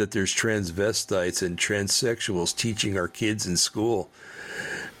you see that there's transvestites and transsexuals teaching our kids in school.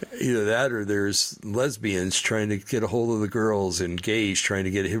 Either that, or there's lesbians trying to get a hold of the girls, and gays trying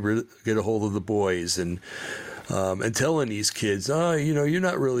to get a hold of the boys, and telling these kids, you're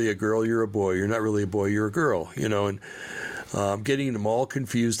not really a girl, you're a boy. You're not really a boy, you're a girl. And getting them all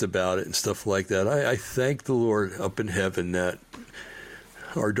confused about it and stuff like that. I thank the Lord up in heaven that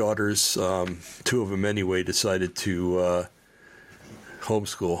our daughters, two of them anyway, decided to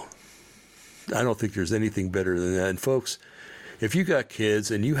homeschool. I don't think there's anything better than that. And folks, if you got kids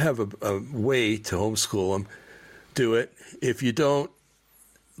and you have a way to homeschool them, do it. If you don't,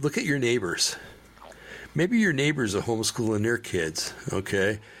 look at your neighbors. Maybe your neighbors are homeschooling their kids,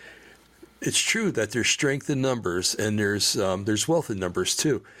 okay? It's true that there's strength in numbers, and there's wealth in numbers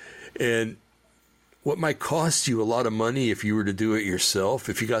too. And what might cost you a lot of money if you were to do it yourself,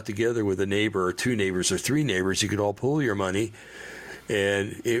 if you got together with a neighbor or two neighbors or three neighbors, you could all pool your money.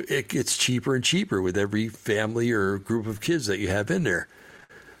 And it gets cheaper and cheaper with every family or group of kids that you have in there.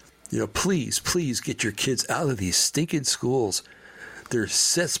 Please get your kids out of these stinking schools. They're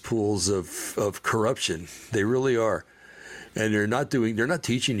cesspools of corruption. They really are. And they're not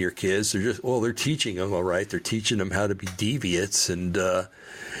teaching your kids. They're teaching them, all right. They're teaching them how to be deviates, and that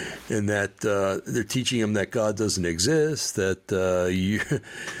they're teaching them that God doesn't exist, that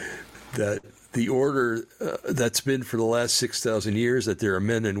that the order that's been for the last 6,000 years, that there are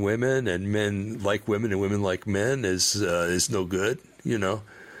men and women, and men like women and women like men, is no good.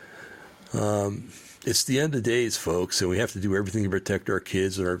 It's the end of days, folks, and we have to do everything to protect our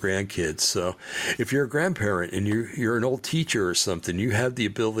kids and our grandkids. So if you're a grandparent and you're an old teacher or something, you have the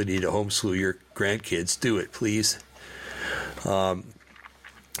ability to homeschool your grandkids, do it, please.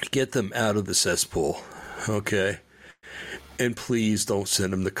 Get them out of the cesspool, okay? And please don't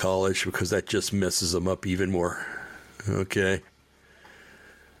send them to college, because that just messes them up even more, okay?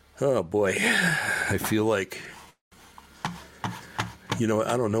 Oh, boy. I feel like...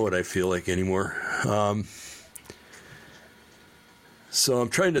 I don't know what I feel like anymore. So I'm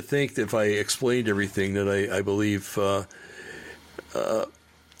trying to think if I explained everything that I believe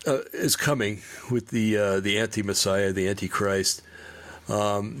is coming with the anti-Messiah, the Antichrist.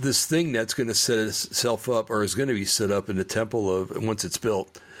 This thing that's going to set itself up, or is going to be set up in the temple once it's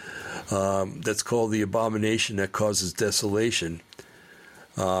built, that's called the abomination that causes desolation.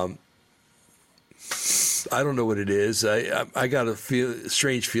 I don't know what it is. I got a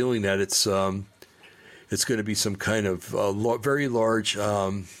strange feeling that it's going to be some kind of very large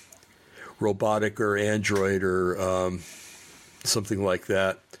robotic or android or something like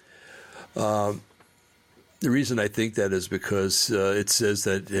that. The reason I think that is because it says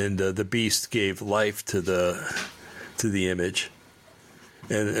that the beast gave life to the image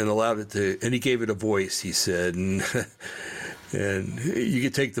and allowed it to, and he gave it a voice, he said, and and you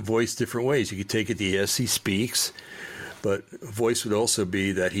could take the voice different ways. You could take it that yes, he speaks, but voice would also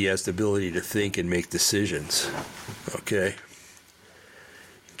be that he has the ability to think and make decisions. Okay?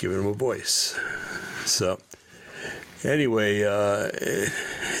 Giving him a voice. So, anyway,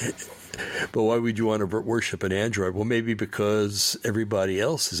 but why would you want to worship an android? Well, maybe because everybody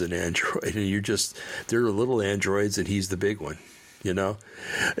else is an android, and they're little androids, and he's the big one.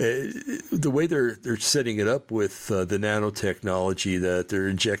 The way they're setting it up with the nanotechnology that they're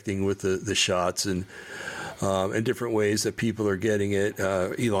injecting with the shots and different ways that people are getting it.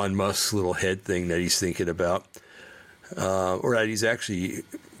 Elon Musk's little head thing that he's thinking about, or that he's actually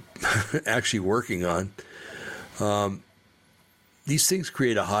working on. These things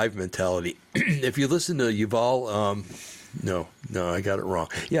create a hive mentality. If you listen to Yuval, no, I got it wrong.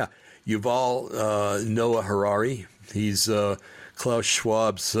 Yeah, Yuval Noah Harari. He's Klaus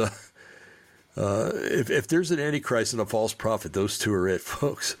Schwab's. If there's an Antichrist and a false prophet, those two are it,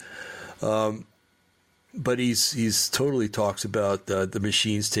 folks. But he's totally talks about the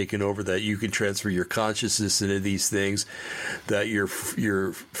machines taking over, that you can transfer your consciousness into these things, that your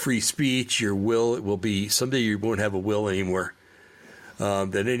free speech, your will, it will be someday you won't have a will anymore.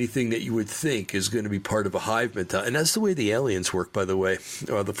 That anything that you would think is going to be part of a hive mentality, and that's the way the aliens work, by the way,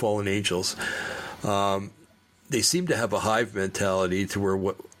 or the fallen angels. They seem to have a hive mentality to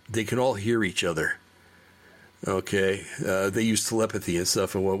where they can all hear each other. Okay, they use telepathy and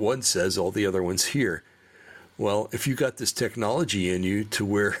stuff, and what one says, all the other ones hear. Well, if you got this technology in you to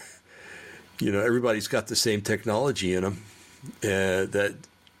where, everybody's got the same technology in them,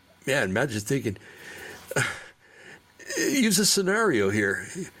 imagine thinking, use a scenario here.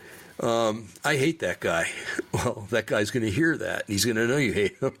 I hate that guy. Well, that guy's going to hear that. He's going to know you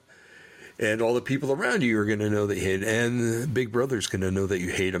hate him. And all the people around you are going to know that you hate him. And Big Brother's going to know that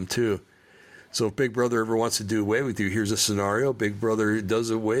you hate him too. So if Big Brother ever wants to do away with you, here's a scenario. Big Brother does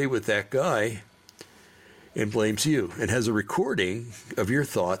away with that guy and blames you and has a recording of your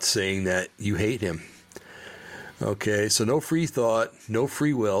thoughts saying that you hate him. Okay, so no free thought, no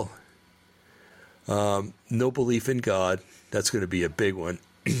free will, no belief in God. That's going to be a big one.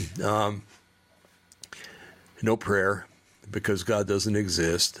 No prayer, because God doesn't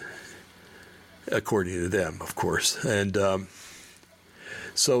exist, according to them, of course. And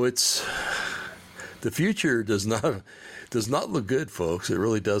so it's the future does not look good, folks. It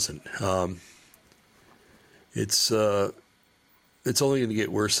really doesn't. It's only going to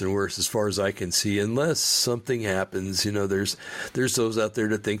get worse and worse as far as I can see, unless something happens. There's those out there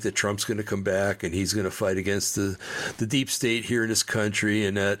that think that Trump's going to come back and he's going to fight against the deep state here in this country,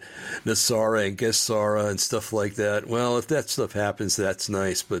 and that Nasara and Gesara and stuff like that. Well, if that stuff happens, that's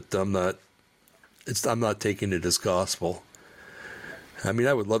nice, but I'm not taking it as gospel. I mean,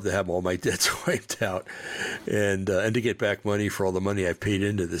 I would love to have all my debts wiped out and to get back money for all the money I've paid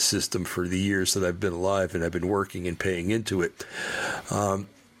into the system for the years that I've been alive and I've been working and paying into it. I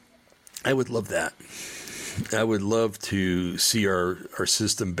would love that. I would love to see our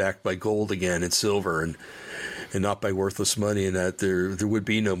system backed by gold again and silver, and not by worthless money, and that there would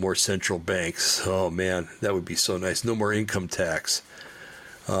be no more central banks. Oh man, that would be so nice. No more income tax.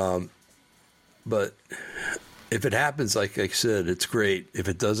 But if it happens, like I said, it's great. If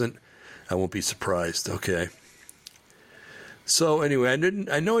it doesn't, I won't be surprised. Okay. So anyway,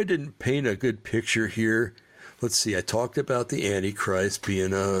 I know I didn't paint a good picture here. Let's see. I talked about the Antichrist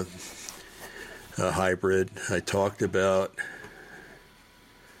being a hybrid. I talked about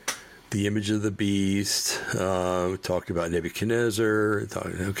the image of the beast. We talked about Nebuchadnezzar.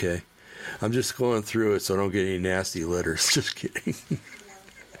 Okay. I'm just going through it so I don't get any nasty letters. Just kidding.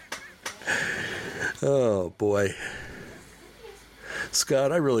 Oh, boy.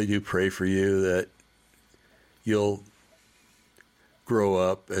 Scott, I really do pray for you that you'll grow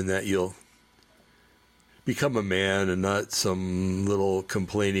up and that you'll become a man and not some little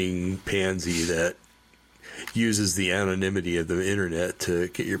complaining pansy that uses the anonymity of the internet to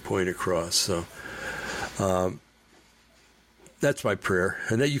get your point across. So that's my prayer.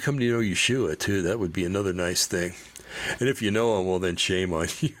 And that you come to know Yeshua, too. That would be another nice thing. And if you know him, well, then shame on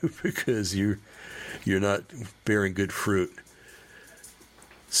you because you're not bearing good fruit.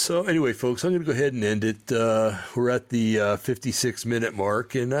 So anyway, folks, I'm going to go ahead and end it. We're at the 56-minute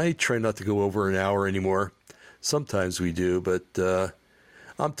mark, and I try not to go over an hour anymore. Sometimes we do, but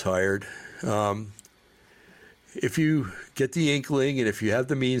I'm tired. If you get the inkling and if you have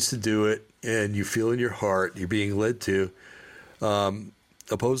the means to do it and you feel in your heart you're being led to,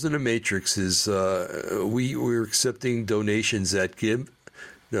 Opposing the Matrix is we're accepting donations at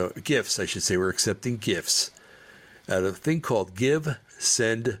gifts, I should say. We're accepting gifts at a thing called Give,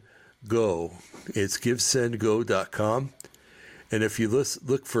 Send, Go. It's givesendgo.com. And if you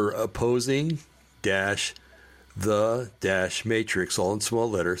look for opposing the matrix, all in small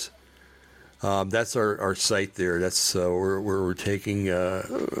letters, that's our site there. That's where we're taking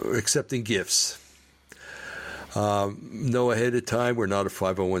accepting gifts. Know ahead of time we're not a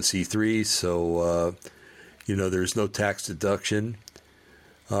 501c3, so there's no tax deduction.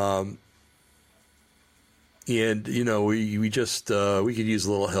 And we just we could use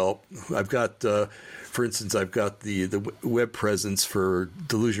a little help. I've got for instance, I've got the web presence for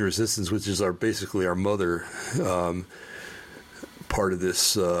Delusion Resistance, which is basically our mother part of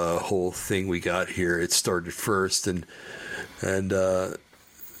this whole thing we got here. It started first, and the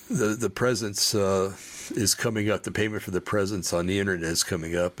presence is coming up. The payment for the presence on the internet is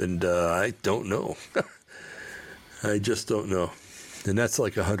coming up, and I don't know. I just don't know, and that's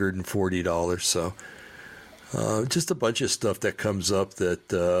like $140. So. Just a bunch of stuff that comes up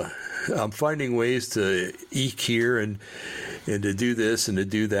that I'm finding ways to eke here and to do this and to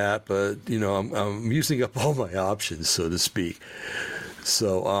do that, but I'm using up all my options, so to speak.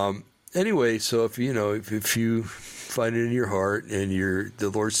 So anyway, so if you find it in your heart and the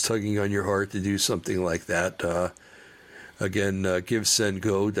Lord's tugging on your heart to do something like that, again,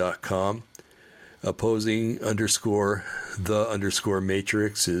 givesendgo.com. Opposing _the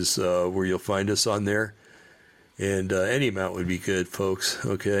matrix is where you'll find us on there. And any amount would be good, folks,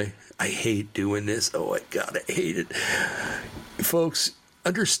 okay? I hate doing this. Oh, my God, I hate it. Folks,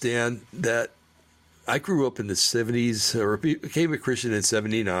 understand that I grew up in the 70s, or became a Christian in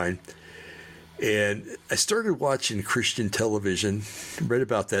 79, and I started watching Christian television right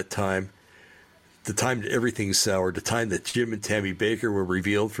about that time, the time that everything soured, the time that Jim and Tammy Baker were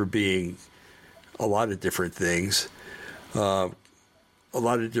revealed for being a lot of different things. A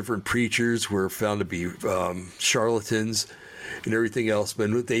lot of different preachers were found to be charlatans and everything else.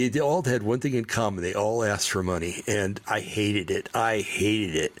 But they all had one thing in common. They all asked for money. And I hated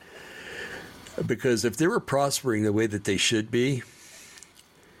it. Because if they were prospering the way that they should be,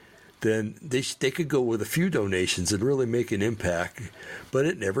 then they could go with a few donations and really make an impact. But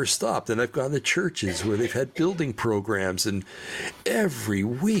it never stopped. And I've gone to churches where they've had building programs, and every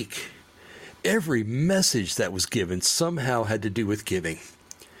week, every message that was given somehow had to do with giving.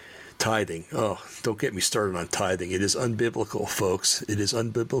 Tithing. Oh, don't get me started on tithing. It is unbiblical, folks. It is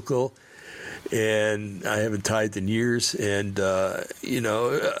unbiblical. And I haven't tithed in years. And,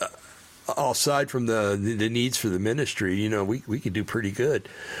 aside from the needs for the ministry, we can do pretty good.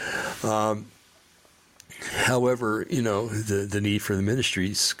 However, the need for the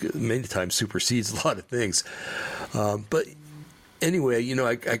ministry many times supersedes a lot of things. But anyway,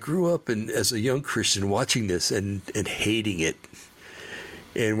 I grew up as a young Christian watching this and hating it.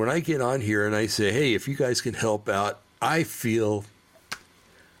 And when I get on here and I say, hey, if you guys can help out, I don't feel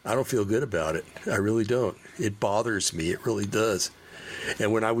good about it. I really don't. It bothers me. It really does.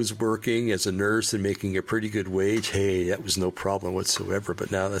 And when I was working as a nurse and making a pretty good wage, hey, that was no problem whatsoever.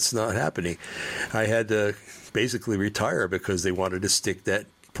 But now that's not happening. I had to basically retire because they wanted to stick that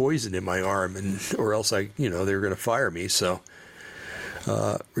poison in my arm, or else they were going to fire me. So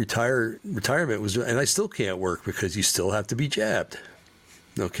retirement was, and I still can't work because you still have to be jabbed.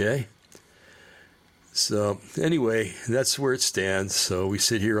 Okay. So anyway, that's where it stands. So we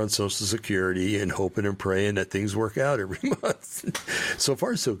sit here on Social Security and hoping and praying that things work out every month. So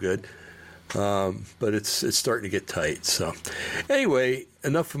far, so good. But it's starting to get tight. So anyway,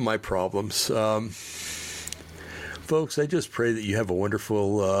 enough of my problems. Folks, I just pray that you have a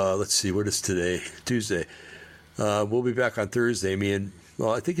wonderful, let's see, what is today? Tuesday. We'll be back on Thursday.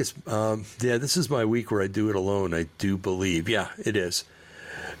 I think it's, this is my week where I do it alone, I do believe. Yeah, it is.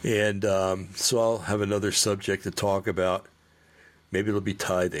 And so I'll have another subject to talk about. Maybe it'll be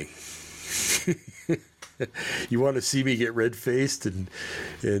tithing. You want to see me get red-faced and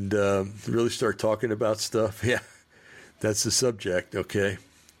really start talking about stuff? Yeah, that's the subject, okay?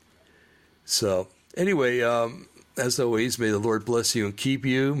 So anyway, as always, may the Lord bless you and keep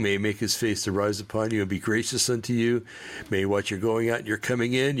you. May he make his face to rise upon you and be gracious unto you. May what you're going out and you're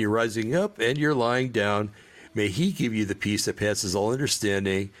coming in, you're rising up and you're lying down. May he give you the peace that passes all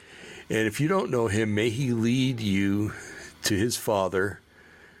understanding. And if you don't know him, may he lead you to his Father,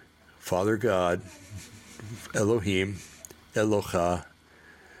 Father God, Elohim, Eloha.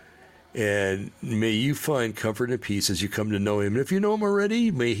 And may you find comfort and peace as you come to know him. And if you know him already,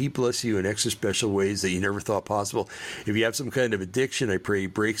 may he bless you in extra special ways that you never thought possible. If you have some kind of addiction, I pray he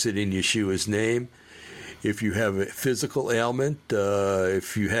breaks it in Yeshua's name. If you have a physical ailment,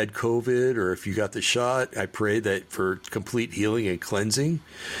 if you had COVID or if you got the shot, I pray that for complete healing and cleansing.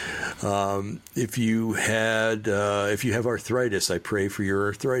 If you have arthritis, I pray for your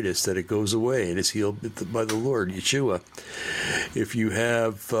arthritis that it goes away and is healed by the Lord, Yeshua. If you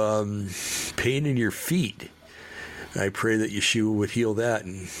have pain in your feet, I pray that Yeshua would heal that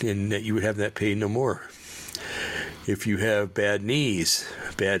and that you would have that pain no more. If you have bad knees,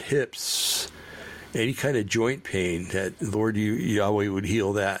 bad hips, any kind of joint pain, that Lord Yahweh would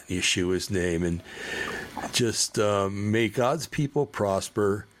heal that in Yeshua's name. And just may God's people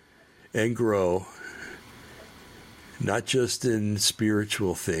prosper and grow, not just in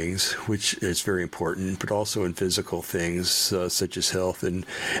spiritual things, which is very important, but also in physical things such as health and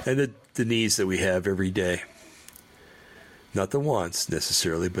the needs that we have every day. Not the wants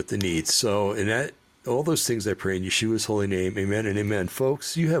necessarily, but the needs. So in that, all those things I pray in Yeshua's holy name. Amen and amen.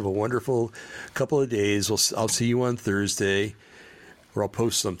 Folks, you have a wonderful couple of days. I'll see you on Thursday, or I'll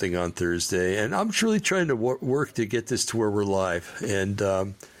post something on Thursday. And I'm truly trying to work to get this to where we're live. And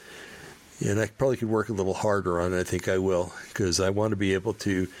I probably could work a little harder on it. I think I will, because I want to be able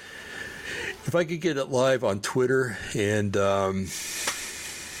to, if I could get it live on Twitter, and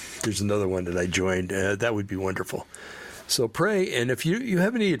there's another one that I joined, that would be wonderful. So pray, and if you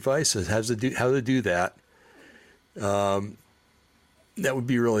have any advice on how to do that, that would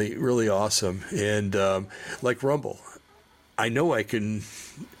be really, really awesome. And like Rumble, I know I can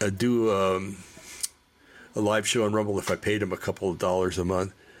do a live show on Rumble if I paid them a couple of dollars a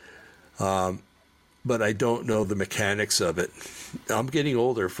month, but I don't know the mechanics of it. I'm getting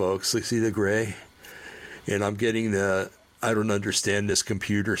older, folks. See the gray? And I'm getting I don't understand this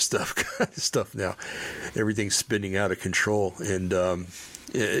computer stuff now. Everything's spinning out of control, and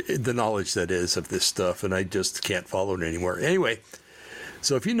the knowledge that is of this stuff, and I just can't follow it anymore. Anyway,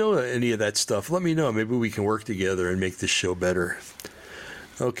 so if you know any of that stuff, let me know. Maybe we can work together and make this show better.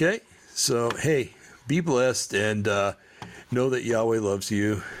 Okay? So, hey, be blessed, and know that Yahweh loves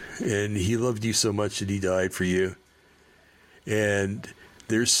you, and he loved you so much that he died for you. And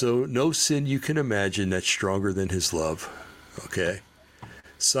there's no sin you can imagine that's stronger than his love. Okay.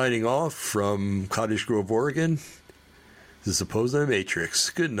 Signing off from Cottage Grove, Oregon. This is Opposed on the Matrix.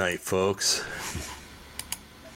 Good night, folks.